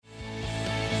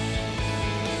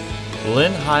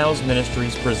Lynn Hiles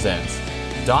Ministries presents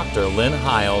Dr. Lynn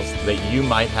Hiles, that you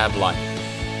might have life.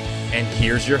 And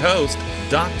here's your host,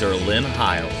 Dr. Lynn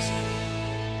Hiles.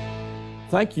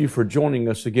 Thank you for joining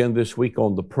us again this week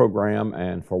on the program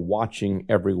and for watching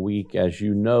every week. As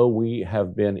you know, we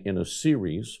have been in a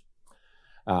series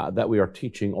that we are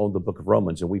teaching on the book of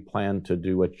Romans, and we plan to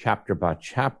do a chapter by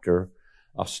chapter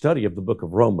study of the book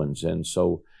of Romans. And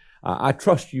so I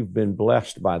trust you've been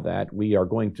blessed by that. We are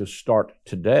going to start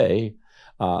today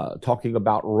talking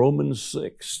about Romans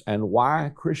 6 and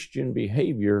why Christian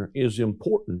behavior is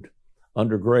important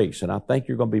under grace. And I think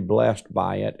you're going to be blessed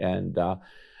by it. And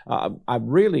I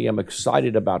really am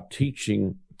excited about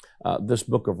teaching this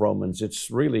book of Romans. It's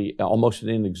really almost an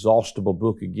inexhaustible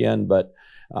book again, but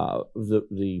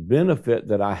the benefit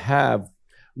that I have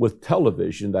with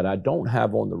television that I don't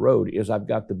have on the road is I've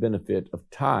got the benefit of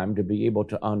time to be able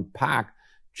to unpack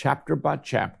chapter by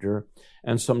chapter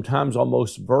and sometimes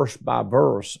almost verse by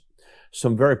verse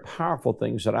some very powerful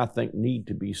things that I think need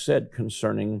to be said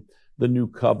concerning the new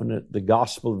covenant, the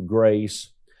gospel of grace,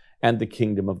 and the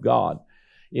kingdom of God.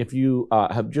 If you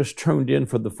have just tuned in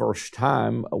for the first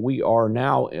time, we are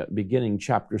now beginning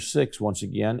chapter 6 once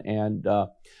again, and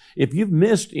if you've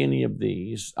missed any of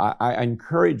these, I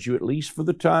encourage you, at least for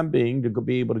the time being, to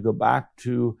be able to go back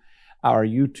to our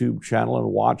YouTube channel and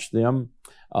watch them.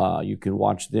 You can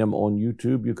watch them on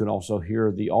YouTube. You can also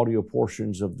hear the audio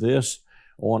portions of this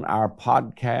on our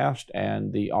podcast,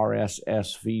 and the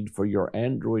RSS feed for your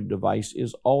Android device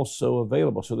is also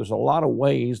available. So there's a lot of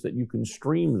ways that you can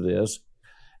stream this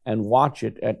and watch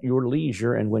it at your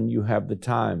leisure and when you have the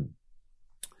time.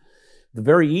 The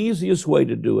very easiest way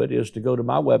to do it is to go to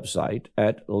my website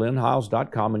at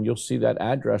lynnhiles.com, and you'll see that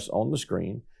address on the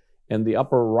screen. In the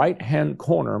upper right-hand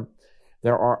corner,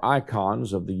 there are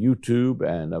icons of the YouTube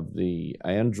and of the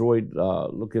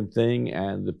Android-looking thing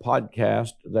and the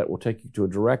podcast that will take you to a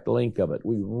direct link of it.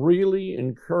 We really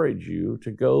encourage you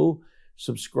to go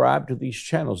subscribe to these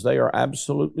channels. They are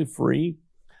absolutely free,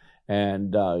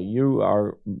 and you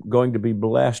are going to be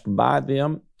blessed by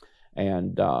them.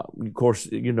 And, of course,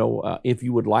 if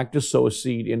you would like to sow a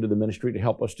seed into the ministry to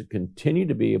help us to continue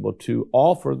to be able to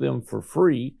offer them for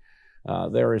free,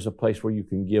 there is a place where you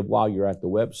can give while you're at the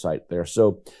website there.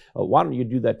 So why don't you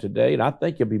do that today? And I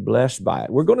think you'll be blessed by it.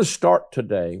 We're going to start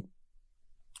today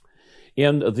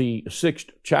in the 6th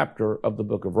chapter of the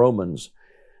book of Romans.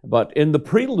 But in the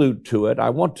prelude to it, I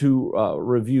want to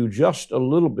review just a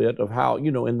little bit of how,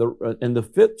 in the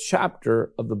 5th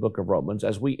chapter of the book of Romans,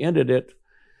 as we ended it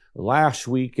last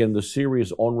week in the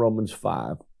series on Romans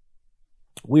 5,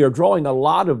 we are drawing a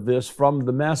lot of this from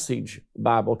the Message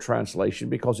Bible translation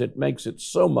because it makes it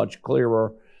so much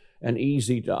clearer and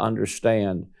easy to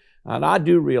understand. And I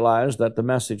do realize that the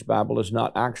Message Bible is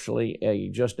not actually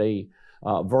just a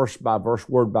verse by verse,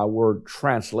 word by word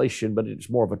translation, but it's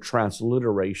more of a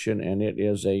transliteration, and it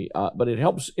is but it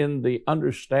helps in the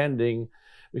understanding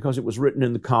because it was written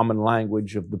in the common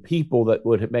language of the people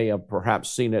that may have perhaps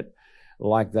seen it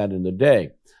like that in the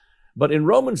day. But in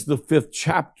Romans, the 5th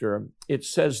chapter, it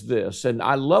says this, and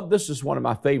I love this is one of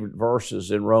my favorite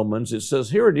verses in Romans. It says,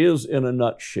 here it is in a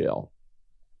nutshell.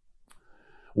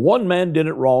 One man did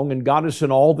it wrong and got us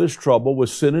in all this trouble with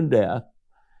sin and death,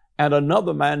 and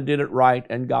another man did it right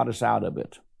and got us out of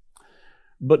it.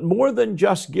 But more than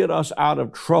just get us out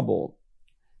of trouble,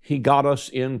 he got us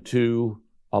into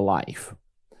a life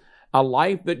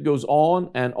that goes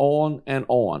on and on and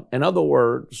on. In other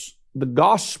words, the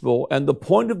gospel and the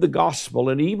point of the gospel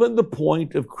and even the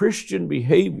point of Christian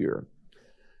behavior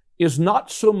is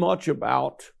not so much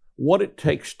about what it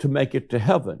takes to make it to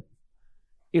heaven.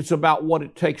 It's about what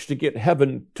it takes to get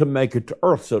heaven to make it to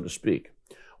earth, so to speak,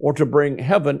 or to bring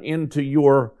heaven into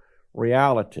your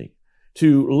reality,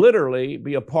 to literally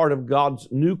be a part of God's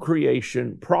new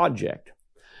creation project.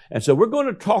 And so we're going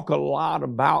to talk a lot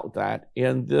about that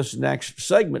in this next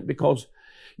segment because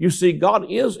you see,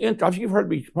 God is interested. You've heard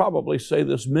me probably say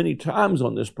this many times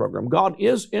on this program. God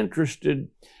is interested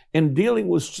in dealing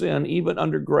with sin, even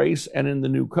under grace and in the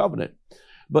new covenant,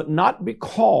 but not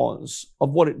because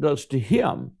of what it does to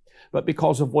Him, but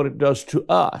because of what it does to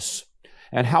us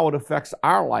and how it affects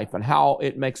our life and how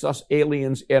it makes us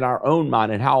aliens in our own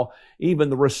mind and how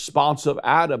even the response of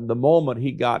Adam, the moment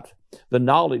he got the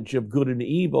knowledge of good and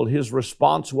evil, his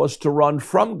response was to run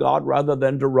from God rather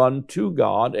than to run to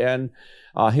God. And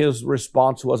his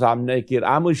response was, I'm naked,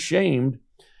 I'm ashamed,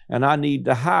 and I need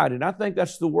to hide. And I think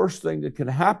that's the worst thing that can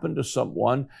happen to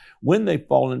someone when they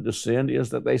fall into sin, is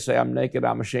that they say, I'm naked,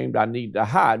 I'm ashamed, I need to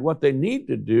hide. What they need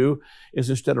to do is,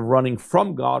 instead of running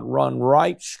from God, run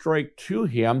right straight to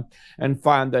Him and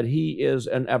find that He is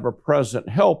an ever-present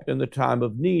help in the time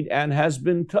of need and has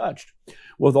been touched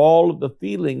with all of the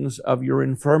feelings of your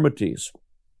infirmities.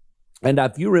 And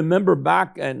if you remember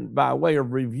back, and by way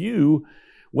of review,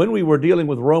 when we were dealing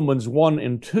with Romans 1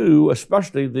 and 2,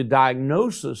 especially the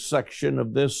diagnosis section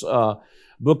of this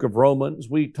book of Romans,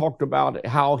 we talked about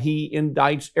how he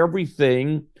indicts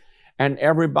everything and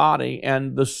everybody,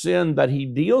 and the sin that he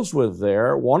deals with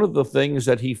there. One of the things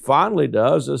that he finally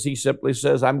does is he simply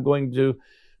says, I'm going to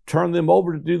turn them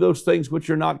over to do those things which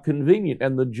are not convenient.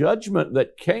 And the judgment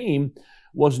that came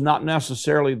was not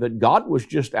necessarily that God was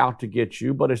just out to get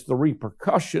you, but it's the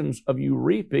repercussions of you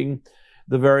reaping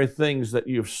the very things that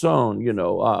you've sown.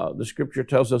 The scripture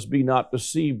tells us, be not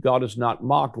deceived. God is not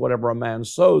mocked. Whatever a man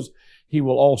sows, he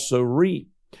will also reap.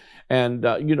 And,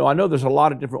 I know there's a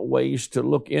lot of different ways to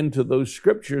look into those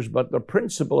scriptures, but the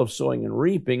principle of sowing and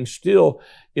reaping still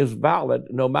is valid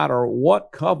no matter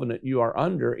what covenant you are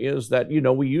under. Is that,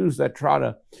 we use that, try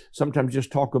to sometimes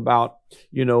just talk about,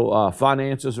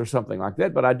 finances or something like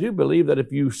that. But I do believe that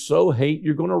if you sow hate,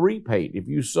 you're going to reap hate. If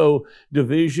you sow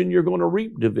division, you're going to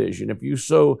reap division. If you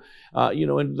sow,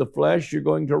 into the flesh, you're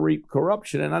going to reap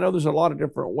corruption. And I know there's a lot of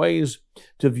different ways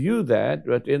to view that,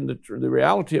 but in the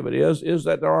reality of it is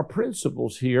that there are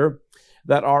principles here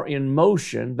that are in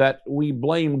motion that we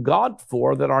blame God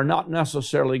for, that are not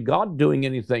necessarily God doing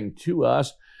anything to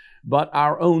us, but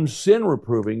our own sin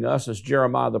reproving us, as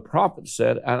Jeremiah the prophet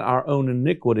said, and our own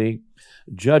iniquity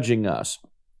judging us.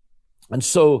 And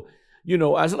so,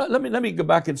 let me go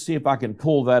back and see if I can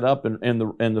pull that up in the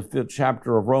 5th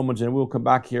chapter of Romans, and we'll come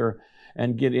back here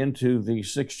and get into the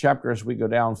 6th chapter as we go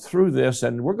down through this.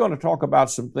 And we're going to talk about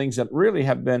some things that really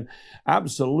have been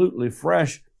absolutely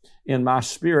fresh in my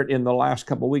spirit in the last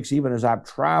couple of weeks. Even as I've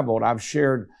traveled, I've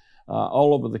shared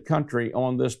all over the country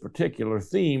on this particular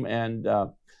theme, and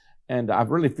I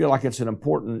really feel like it's an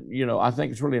important, I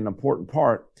think it's really an important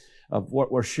part of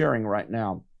what we're sharing right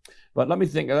now. But let me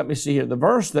see here. The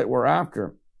verse that we're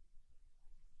after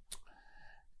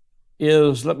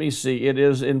is, it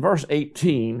is in verse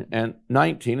 18 and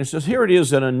 19. It says, here it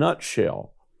is in a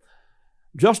nutshell.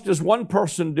 Just as one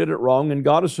person did it wrong and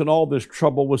got us in all this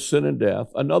trouble with sin and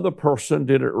death, another person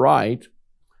did it right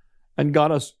and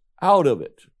got us out of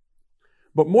it.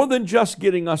 But more than just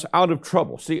getting us out of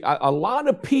trouble. See, a lot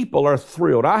of people are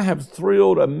thrilled. I have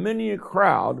thrilled many a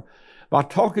crowd by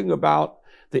talking about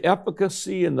the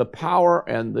efficacy and the power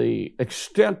and the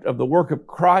extent of the work of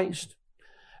Christ,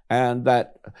 and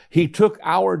that He took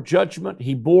our judgment,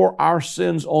 He bore our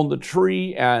sins on the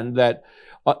tree, and that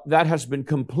has been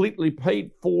completely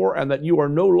paid for, and that you are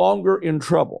no longer in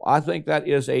trouble. I think that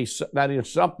is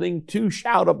something to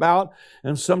shout about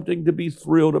and something to be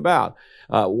thrilled about.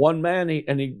 One man,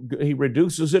 he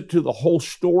reduces it to the whole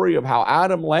story of how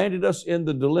Adam landed us in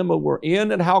the dilemma we're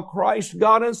in and how Christ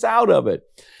got us out of it.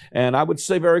 And I would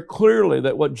say very clearly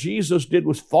that what Jesus did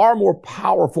was far more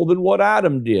powerful than what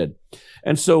Adam did.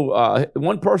 And so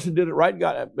one person did it right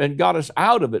and got us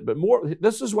out of it. But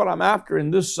this is what I'm after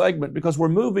in this segment, because we're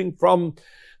moving from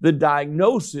the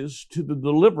diagnosis to the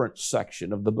deliverance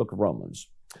section of the book of Romans.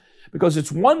 Because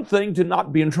it's one thing to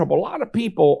not be in trouble. A lot of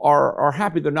people are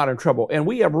happy they're not in trouble. And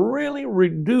we have really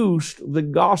reduced the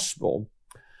gospel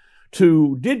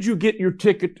to, did you get your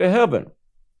ticket to heaven?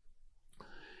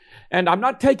 And I'm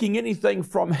not taking anything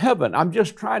from heaven. I'm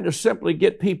just trying to simply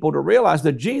get people to realize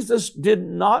that Jesus did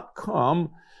not come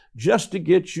just to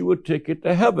get you a ticket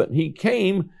to heaven. He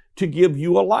came to give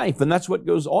you a life. And that's what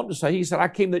goes on to say. He said, I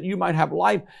came that you might have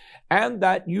life and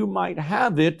that you might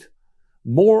have it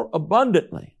more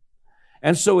abundantly.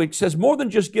 And so it says more than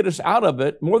just get us out of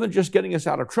it, more than just getting us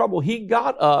out of trouble, He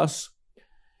got us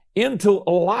into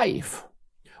a life.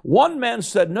 One man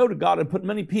said no to God and put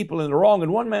many people in the wrong,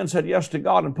 and one man said yes to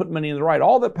God and put many in the right.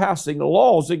 All that passing the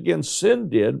laws against sin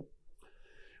did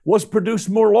was produce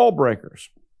more lawbreakers.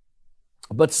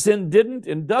 But sin didn't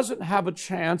and doesn't have a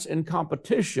chance in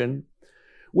competition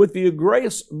with the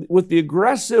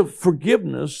aggressive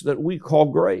forgiveness that we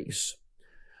call grace.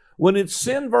 When it's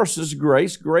sin versus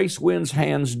grace, grace wins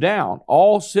hands down.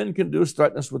 All sin can do is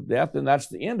threaten us with death, and that's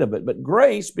the end of it. But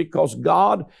grace, because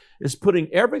God is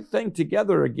putting everything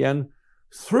together again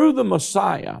through the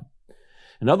Messiah.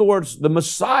 In other words, the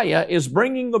Messiah is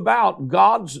bringing about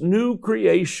God's new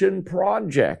creation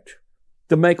project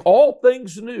to make all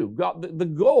things new. God, the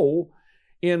goal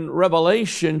in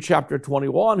Revelation chapter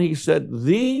 21, he said,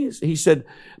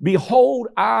 behold,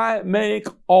 I make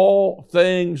all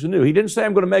things new. He didn't say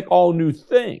I'm going to make all new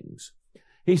things.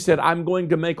 He said, I'm going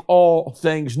to make all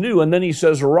things new. And then he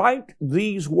says, write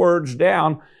these words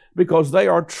down because they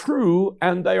are true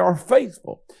and they are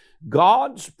faithful.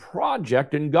 God's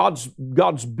project and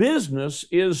God's business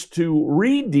is to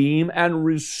redeem and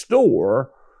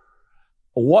restore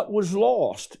what was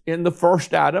lost in the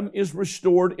first Adam is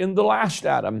restored in the last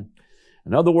Adam.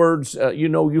 In other words,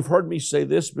 you've heard me say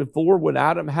this before. When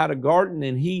Adam had a garden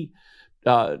and he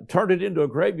turned it into a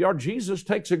graveyard, Jesus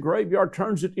takes a graveyard,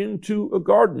 turns it into a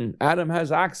garden. Adam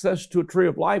has access to a tree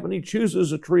of life and he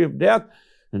chooses a tree of death.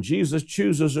 And Jesus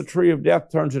chooses a tree of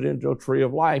death, turns it into a tree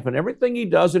of life. And everything he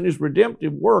does in his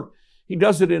redemptive work, he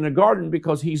does it in a garden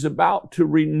because he's about to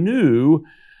renew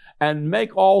and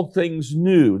make all things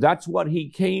new. That's what he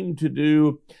came to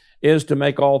do, is to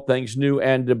make all things new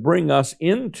and to bring us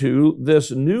into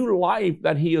this new life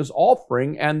that he is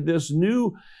offering and this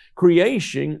new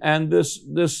creation and this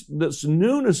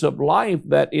newness of life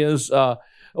that is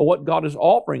what God is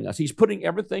offering us. He's putting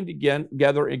everything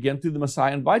together again through the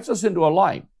Messiah, invites us into a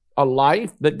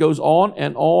life that goes on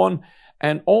and on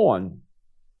and on.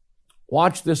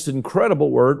 Watch this incredible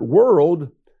word, world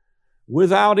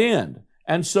without end.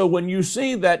 And so when you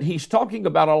see that he's talking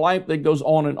about a life that goes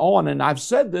on, and I've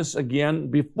said this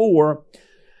again before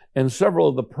in several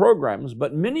of the programs,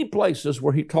 but many places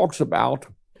where he talks about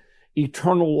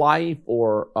eternal life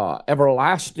or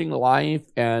everlasting life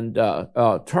and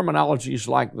terminologies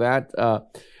like that,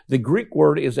 the Greek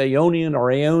word is aeonian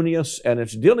or aeonius, and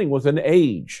it's dealing with an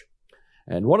age.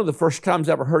 And one of the first times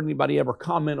I ever heard anybody ever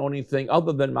comment on anything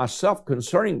other than myself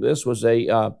concerning this was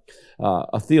a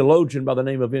theologian by the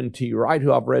name of N.T. Wright,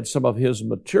 who I've read some of his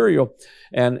material.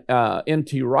 And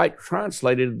N.T. Wright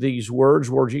translated these words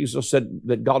where Jesus said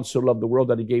that God so loved the world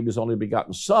that he gave his only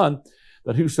begotten Son,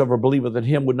 that whosoever believeth in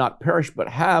him would not perish but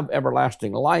have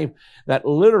everlasting life. That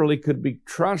literally could be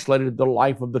translated the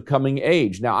life of the coming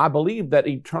age. Now, I believe that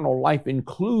eternal life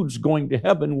includes going to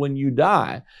heaven when you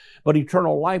die, but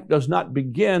eternal life does not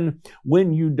begin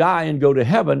when you die and go to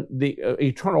heaven. The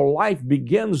eternal life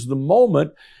begins the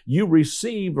moment you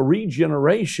receive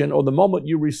regeneration, or the moment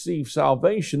you receive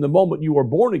salvation, the moment you are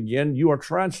born again. You are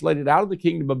translated out of the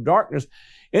kingdom of darkness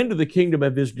into the kingdom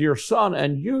of his dear Son,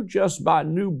 and you just by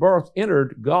new birth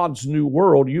entered God's new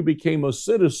world. You became a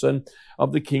citizen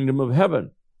of the kingdom of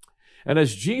heaven. And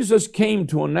as Jesus came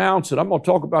to announce, and I'm going to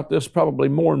talk about this probably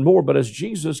more and more, but as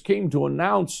Jesus came to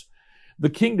announce the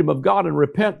kingdom of God and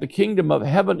repent, the kingdom of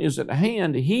heaven is at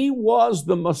hand, he was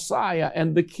the Messiah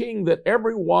and the King that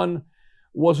everyone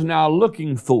was now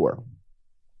looking for.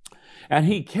 And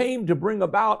he came to bring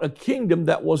about a kingdom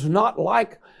that was not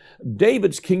like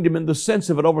David's kingdom in the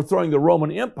sense of it overthrowing the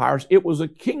Roman empires. It was a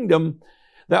kingdom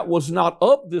that was not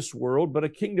of this world, but a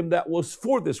kingdom that was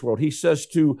for this world. He says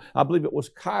to, I believe it was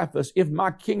Caiaphas, if my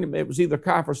kingdom, it was either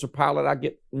Caiaphas or Pilate, I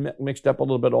get mixed up a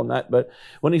little bit on that, but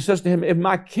when he says to him, if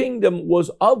my kingdom was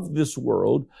of this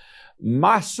world,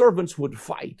 my servants would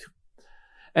fight.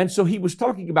 And so he was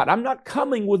talking about, I'm not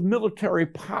coming with military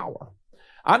power.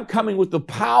 I'm coming with the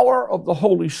power of the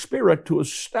Holy Spirit to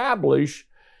establish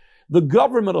the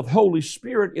government of Holy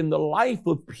Spirit in the life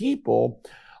of people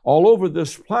all over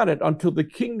this planet until the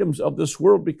kingdoms of this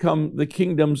world become the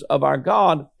kingdoms of our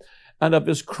God and of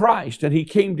his Christ. And he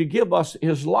came to give us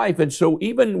his life. And so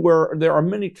even where there are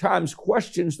many times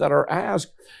questions that are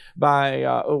asked by,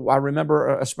 I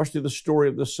remember especially the story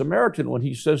of the Samaritan when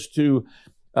he says to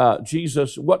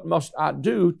Jesus, what must I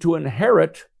do to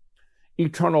inherit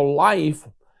eternal life?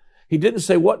 He didn't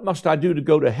say, what must I do to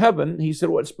go to heaven? He said,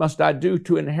 what must I do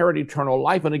to inherit eternal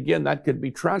life? And again, that could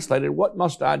be translated, what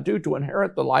must I do to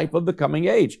inherit the life of the coming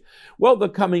age? Well, the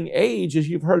coming age, as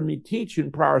you've heard me teach in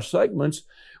prior segments,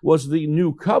 was the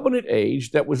new covenant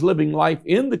age that was living life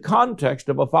in the context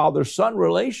of a father-son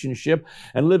relationship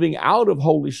and living out of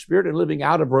Holy Spirit and living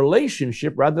out of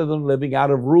relationship rather than living out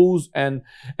of rules and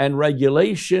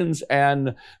regulations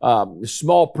and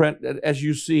small print, as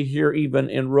you see here even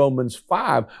in Romans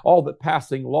 5. All that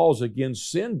passing laws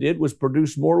against sin did was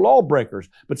produce more lawbreakers,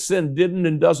 but sin didn't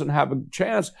and doesn't have a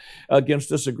chance against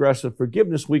this aggressive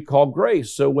forgiveness we call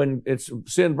grace. So when it's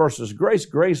sin versus grace,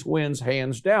 grace wins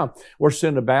hands down. Where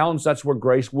sin abounds, that's where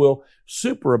grace will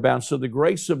superabound. So the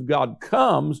grace of God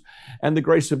comes, and the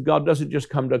grace of God doesn't just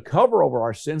come to cover over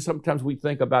our sins. Sometimes we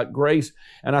think about grace,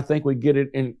 and I think we get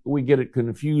it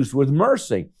confused with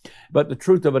mercy. But the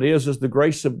truth of it is the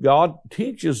grace of God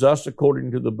teaches us, according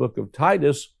to the book of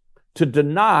Titus, to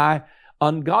deny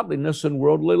ungodliness and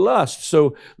worldly lust.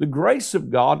 So the grace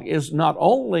of God is not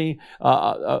only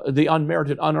the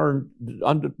unmerited, unearned,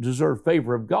 undeserved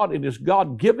favor of God. It is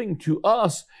God giving to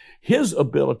us His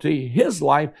ability, His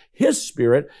life, His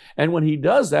Spirit. And when He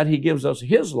does that, He gives us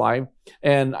His life.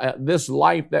 And this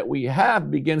life that we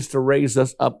have begins to raise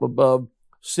us up above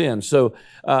sin. So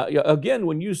again,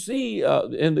 when you see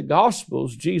in the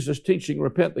Gospels, Jesus teaching,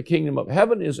 repent, the kingdom of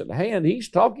heaven is at hand, He's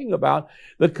talking about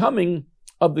the coming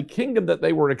of the kingdom that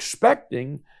they were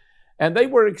expecting, and they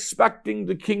were expecting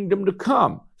the kingdom to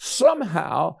come.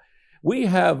 Somehow, we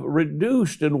have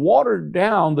reduced and watered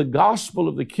down the gospel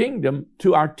of the kingdom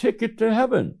to our ticket to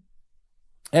heaven.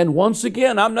 And once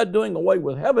again, I'm not doing away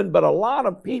with heaven, but a lot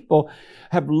of people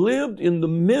have lived in the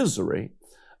misery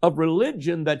of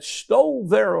religion that stole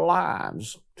their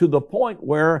lives to the point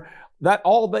where that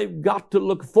all they've got to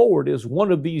look forward is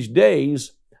one of these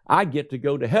days I get to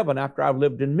go to heaven after I've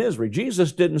lived in misery.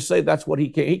 Jesus didn't say that's what He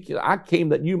came. I came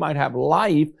that you might have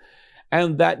life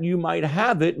and that you might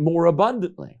have it more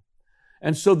abundantly.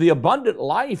 And so the abundant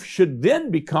life should then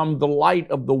become the light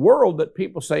of the world, that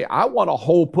people say, I want a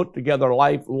whole put together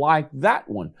life like that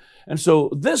one. And so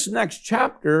this next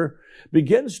chapter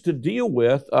begins to deal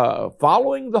with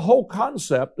following the whole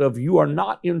concept of you are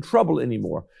not in trouble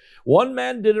anymore. One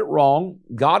man did it wrong,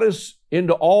 got us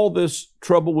into all this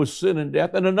trouble with sin and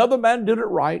death, and another man did it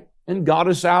right and got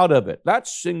us out of it.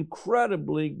 That's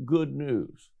incredibly good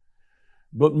news.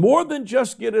 But more than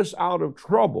just get us out of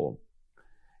trouble,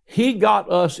 He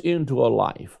got us into a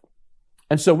life.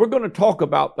 And so we're going to talk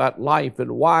about that life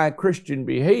and why Christian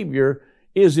behavior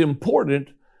is important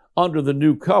under the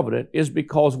new covenant, is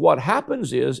because what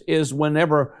happens is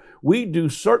whenever we do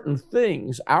certain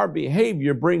things, our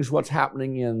behavior brings what's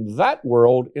happening in that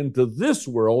world into this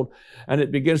world, and it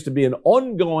begins to be an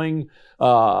ongoing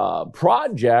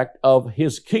project of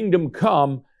His kingdom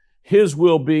come, His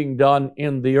will being done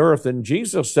in the earth. And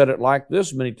Jesus said it like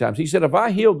this many times. He said, if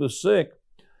I heal the sick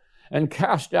and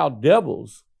cast out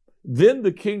devils, then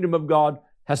the kingdom of God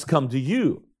has come to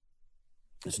you.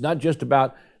 It's not just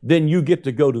about then you get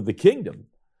to go to the kingdom.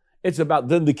 It's about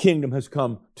then the kingdom has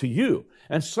come to you.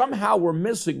 And somehow we're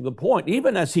missing the point.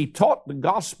 Even as He taught the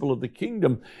gospel of the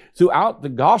kingdom throughout the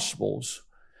Gospels,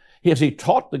 as He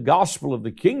taught the gospel of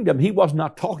the kingdom, He was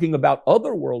not talking about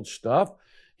other world stuff.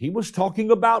 He was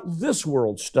talking about this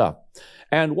world stuff.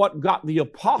 And what got the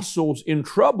apostles in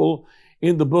trouble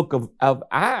in the book of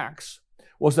Acts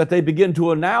was that they begin to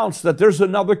announce that there's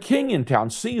another king in town.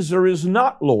 Caesar is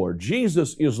not Lord.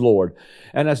 Jesus is Lord.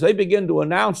 And as they begin to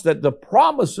announce that the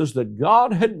promises that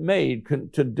God had made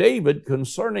to David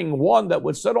concerning one that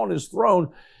would sit on his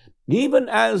throne, even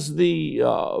as the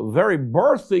very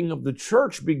birthing of the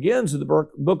church begins in the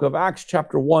book of Acts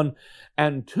chapter 1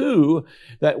 and 2,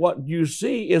 that what you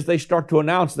see is they start to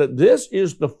announce that this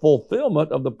is the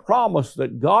fulfillment of the promise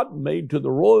that God made to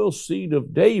the royal seed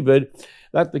of David,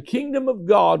 that the kingdom of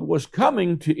God was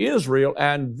coming to Israel,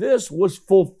 and this was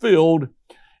fulfilled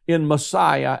in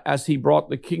Messiah as He brought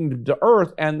the kingdom to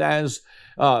earth. And as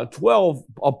 12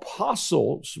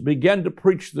 apostles began to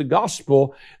preach the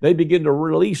gospel, they begin to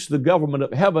release the government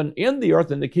of heaven in the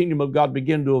earth, and the kingdom of God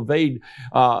began to evade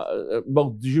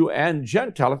both Jew and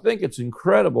Gentile. I think it's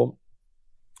incredible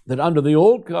that under the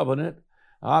old covenant,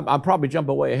 I'm probably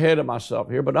jumping way ahead of myself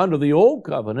here, but under the old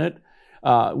covenant,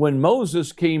 when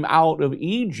Moses came out of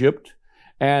Egypt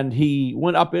and he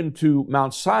went up into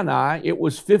Mount Sinai, it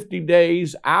was 50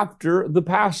 days after the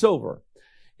Passover.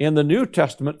 In the New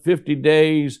Testament, 50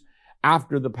 days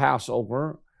after the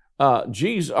Passover,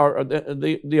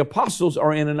 the apostles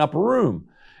are in an upper room.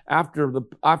 After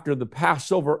the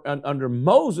Passover under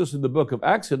Moses in the book of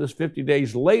Exodus, 50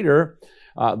 days later,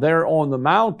 they're on the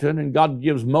mountain and God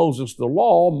gives Moses the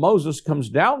law. Moses comes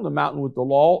down the mountain with the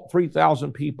law.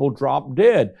 3,000 people drop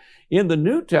dead. In the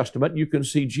New Testament, you can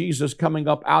see Jesus coming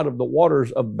up out of the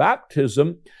waters of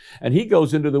baptism, and He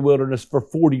goes into the wilderness for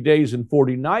 40 days and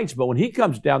 40 nights. But when He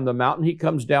comes down the mountain, He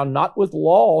comes down not with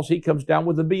laws, He comes down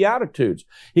with the Beatitudes.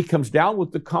 He comes down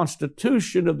with the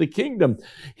constitution of the kingdom.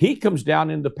 He comes down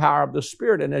in the power of the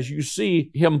Spirit. And as you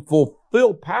see Him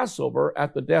fulfill Passover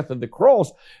at the death of the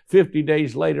cross, 50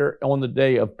 days later on the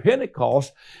day of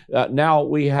Pentecost, now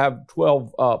we have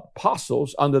 12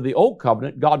 apostles. Under the old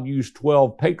covenant, God used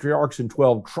 12 patriarchs and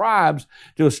 12 tribes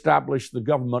to establish the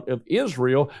government of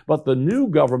Israel. But the new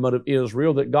government of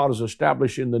Israel that God has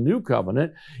established in the new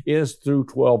covenant is through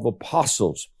 12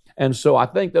 apostles. And so I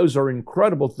think those are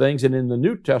incredible things. And in the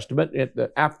New Testament,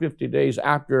 after 50 days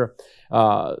after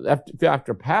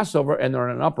Passover, and they're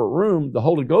in an upper room, the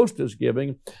Holy Ghost is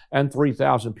giving, and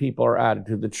 3,000 people are added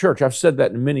to the church. I've said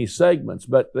that in many segments,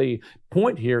 but the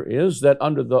point here is that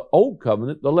under the Old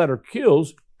Covenant, the letter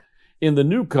kills. In the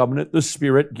New Covenant, the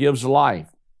Spirit gives life.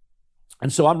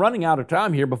 And so I'm running out of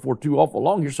time here before too awful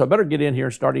long here, so I better get in here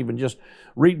and start even just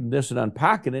reading this and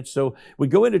unpacking it. So we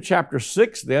go into chapter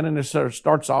 6 then, and it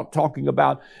starts out talking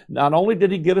about not only did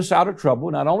he get us out of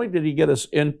trouble, not only did he get us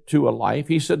into a life,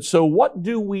 he said, so what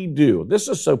do we do? This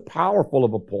is so powerful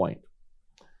of a point.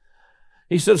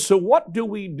 He says, so what do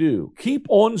we do? Keep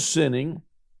on sinning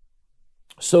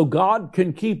so God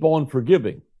can keep on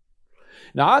forgiving.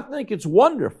 Now, I think it's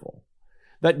wonderful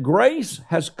that grace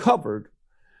has covered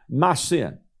my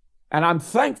sin. And I'm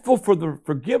thankful for the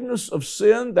forgiveness of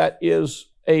sin that is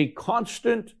a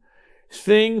constant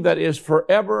thing that is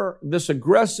forever, this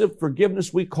aggressive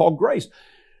forgiveness we call grace.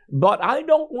 But I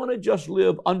don't want to just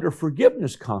live under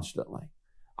forgiveness constantly.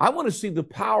 I want to see the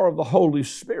power of the Holy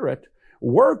Spirit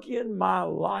work in my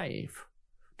life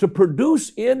to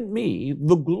produce in me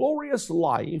the glorious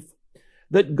life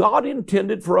that God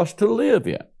intended for us to live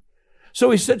in. So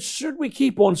he said, should we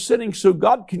keep on sinning so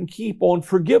God can keep on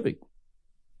forgiving?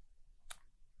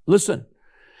 Listen,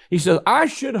 he says, I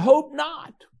should hope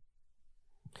not.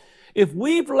 If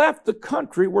we've left the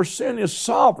country where sin is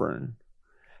sovereign,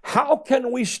 how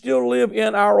can we still live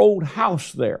in our old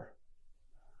house there?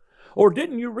 Or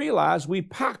didn't you realize we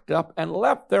packed up and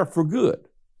left there for good?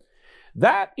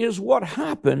 That is what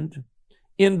happened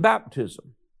in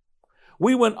baptism.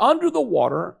 We went under the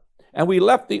water and we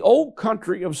left the old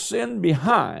country of sin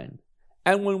behind.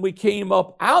 And when we came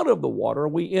up out of the water,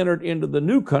 we entered into the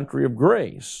new country of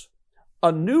grace,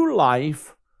 a new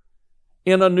life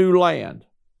in a new land.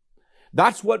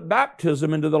 That's what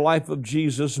baptism into the life of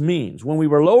Jesus means. When we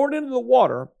were lowered into the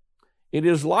water, it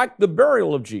is like the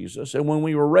burial of Jesus. And when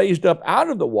we were raised up out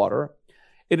of the water,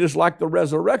 it is like the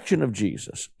resurrection of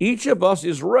Jesus. Each of us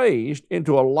is raised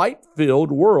into a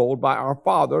light-filled world by our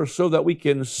Father so that we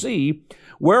can see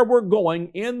where we're going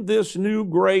in this new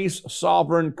grace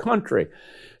sovereign country.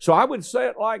 So I would say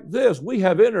it like this: we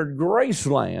have entered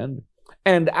Graceland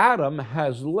and Adam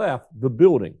has left the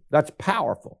building. That's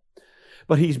powerful.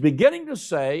 But he's beginning to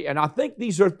say, and I think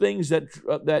these are things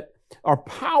that are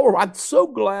powerful. I'm so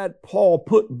glad Paul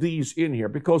put these in here,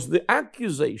 because the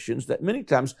accusations that many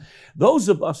times those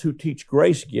of us who teach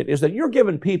grace get is that you're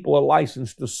giving people a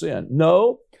license to sin.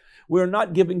 No, we're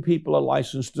not giving people a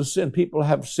license to sin. People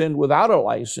have sinned without a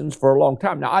license for a long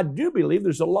time. Now, I do believe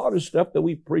there's a lot of stuff that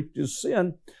we preach as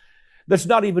sin that's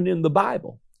not even in the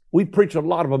Bible. We preach a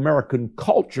lot of American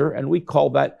culture, and we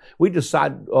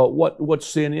decide what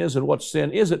sin is and what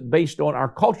sin isn't based on our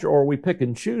culture, or we pick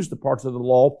and choose the parts of the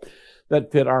law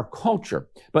that fit our culture.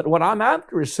 But what I'm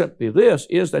after is simply this,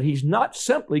 is that he's not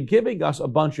simply giving us a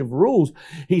bunch of rules.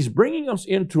 He's bringing us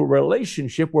into a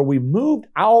relationship where we moved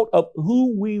out of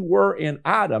who we were in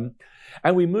Adam,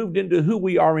 and we moved into who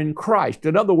we are in Christ.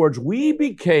 In other words, we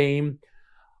became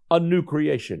a new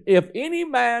creation. If any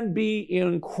man be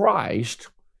in Christ,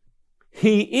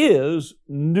 he is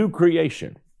new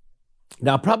creation.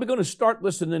 Now, I'm probably going to start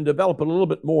this and then develop a little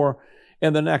bit more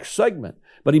in the next segment.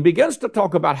 But he begins to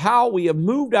talk about how we have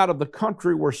moved out of the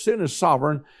country where sin is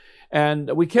sovereign, and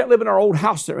we can't live in our old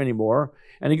house there anymore.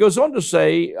 And he goes on to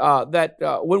say that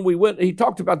when we went, he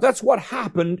talked about that's what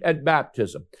happened at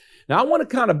baptism. Now, I want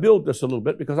to kind of build this a little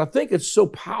bit because I think it's so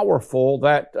powerful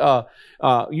that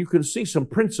you can see some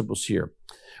principles here.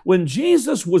 When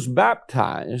Jesus was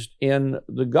baptized in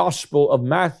the Gospel of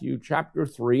Matthew, chapter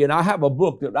 3, and I have a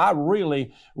book that I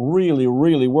really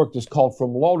worked. It's called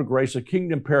From Law to Grace, A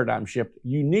Kingdom Paradigm Shift.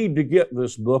 You need to get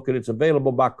this book, and it's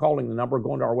available by calling the number,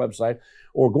 going to our website,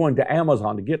 or going to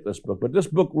Amazon to get this book. But this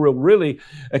book will really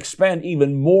expand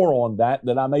even more on that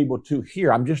than I'm able to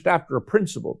here. I'm just after a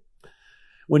principle.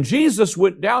 When Jesus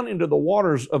went down into the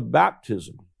waters of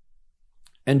baptism,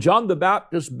 and John the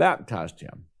Baptist baptized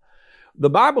him, the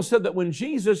Bible said that when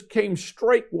Jesus came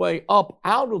straightway up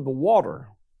out of the water,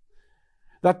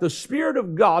 that the Spirit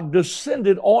of God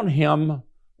descended on him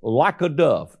like a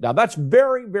dove. Now, that's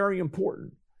very, very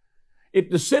important. It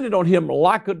descended on him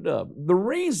like a dove. The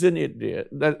reason it did,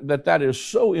 that is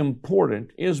so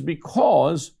important, is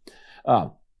because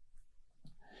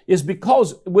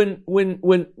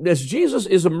when as Jesus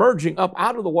is emerging up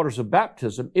out of the waters of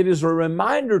baptism, it is a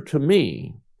reminder to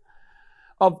me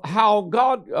of how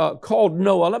God called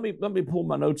Noah. Let me pull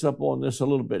my notes up on this a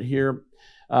little bit here.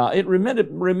 it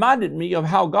reminded me of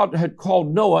how God had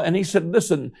called Noah, and he said,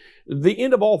 listen, the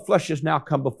end of all flesh has now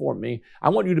come before me. I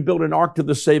want you to build an ark to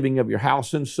the saving of your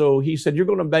house. And so he said, you're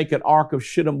going to make an ark of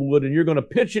shittim wood, and you're going to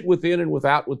pitch it within and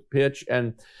without with pitch.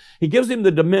 And he gives him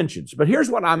the dimensions. But here's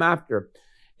what I'm after,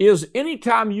 is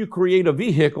anytime you create a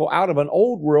vehicle out of an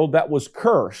old world that was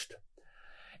cursed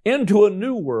into a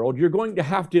new world, you're going to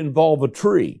have to involve a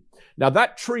tree. Now,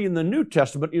 that tree in the New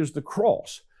Testament is the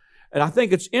cross. And I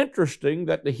think it's interesting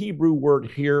that the Hebrew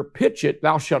word here, pitch it,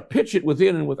 thou shalt pitch it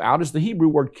within and without, is the Hebrew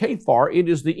word kaphar. It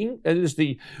is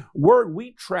the word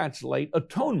we translate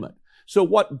atonement. So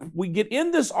what we get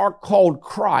in this ark called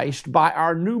Christ by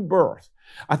our new birth.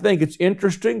 I think it's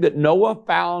interesting that Noah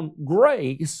found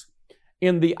grace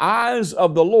in the eyes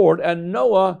of the Lord, and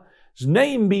Noah's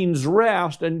name means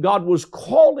rest, and God was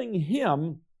calling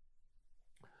him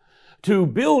to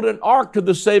build an ark to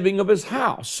the saving of his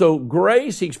house. So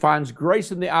grace, he finds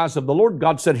grace in the eyes of the Lord.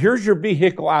 God said, here's your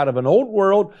vehicle out of an old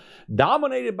world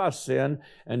dominated by sin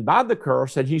and by the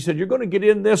curse. And he said, you're going to get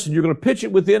in this and you're going to pitch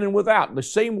it within and without. The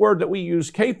same word that we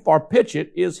use, kaphar, pitch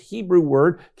it, is Hebrew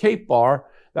word, kaphar.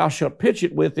 Thou shalt pitch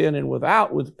it within and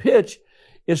without. With pitch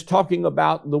is talking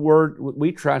about the word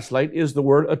we translate is the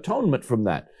word atonement from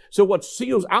that. So what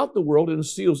seals out the world and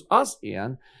seals us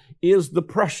in is the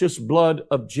precious blood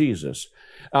of Jesus.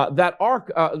 That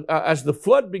ark, as the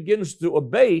flood begins to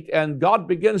abate and God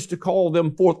begins to call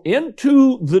them forth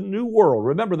into the new world.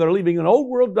 Remember, they're leaving an old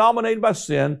world dominated by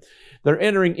sin. They're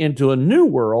entering into a new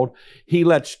world. He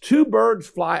lets two birds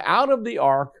fly out of the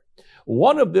ark.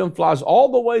 One of them flies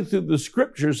all the way through the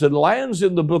scriptures and lands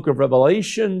in the book of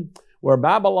Revelation, where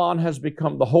Babylon has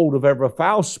become the hold of every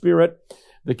foul spirit,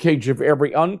 the cage of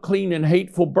every unclean and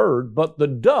hateful bird. But the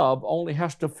dove only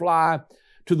has to fly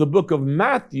to the book of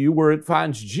Matthew, where it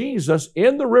finds Jesus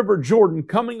in the river Jordan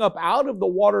coming up out of the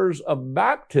waters of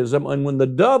baptism. And when the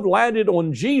dove landed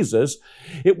on Jesus,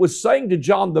 it was saying to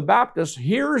John the Baptist,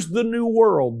 here's the new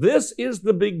world. This is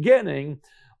the beginning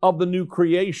of the new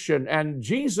creation. And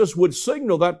Jesus would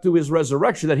signal that through his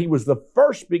resurrection, that he was the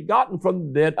first begotten from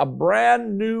the dead, a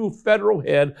brand new federal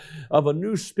head of a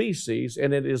new species.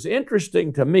 And it is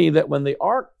interesting to me that when the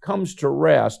ark comes to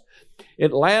rest,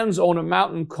 it lands on a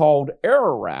mountain called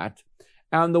Ararat.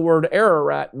 And the word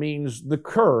Ararat means the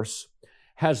curse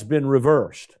has been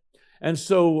reversed. And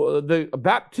so the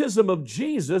baptism of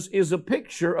Jesus is a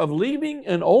picture of leaving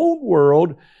an old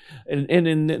world. And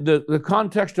in the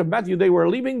context of Matthew, they were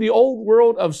leaving the old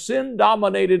world of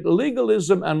sin-dominated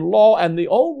legalism and law, and the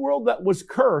old world that was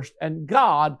cursed. And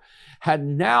God had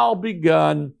now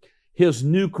begun his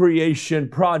new creation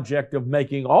project of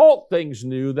making all things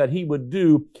new that he would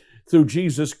do through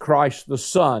Jesus Christ the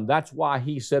Son. That's why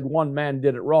he said one man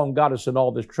did it wrong, got us in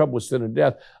all this trouble with sin and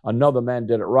death. Another man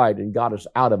did it right and got us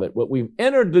out of it. But we've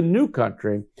entered the new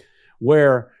country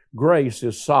where grace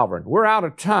is sovereign. We're out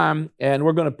of time, and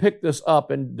we're going to pick this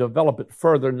up and develop it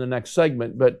further in the next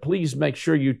segment, but please make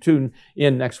sure you tune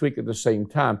in next week at the same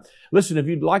time. Listen, if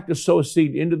you'd like to sow a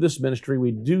seed into this ministry,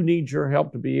 we do need your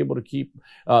help to be able to keep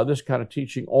this kind of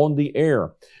teaching on the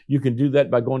air. You can do that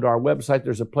by going to our website.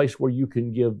 There's a place where you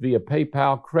can give via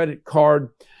PayPal, credit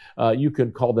card. You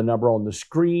can call the number on the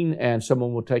screen and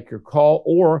someone will take your call,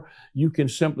 or you can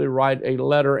simply write a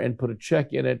letter and put a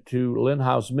check in it to Lynn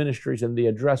Hiles Ministries, and the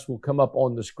address will come up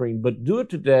on the screen. But do it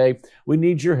today. We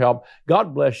need your help.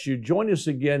 God bless you. Join us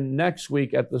again next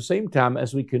week at the same time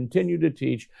as we continue to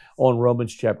teach on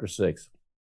Romans chapter 6.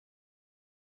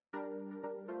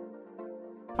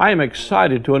 I am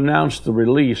excited to announce the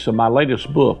release of my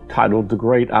latest book titled The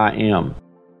Great I Am.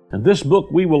 In this book,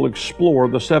 we will explore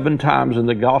the 7 times in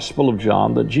the Gospel of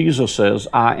John that Jesus says,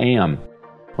 I am.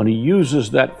 When he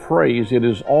uses that phrase, it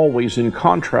is always in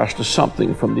contrast to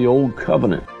something from the Old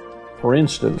Covenant. For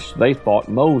instance, they thought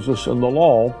Moses and the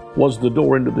law was the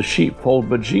door into the sheepfold,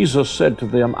 but Jesus said to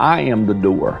them, I am the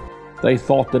door. They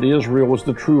thought that Israel was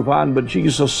the true vine, but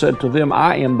Jesus said to them,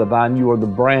 I am the vine, you are the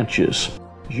branches.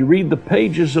 As you read the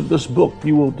pages of this book,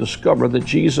 you will discover that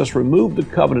Jesus removed the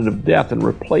covenant of death and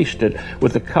replaced it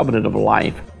with the covenant of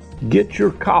life. Get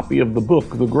your copy of the book,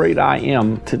 The Great I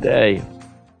Am, today.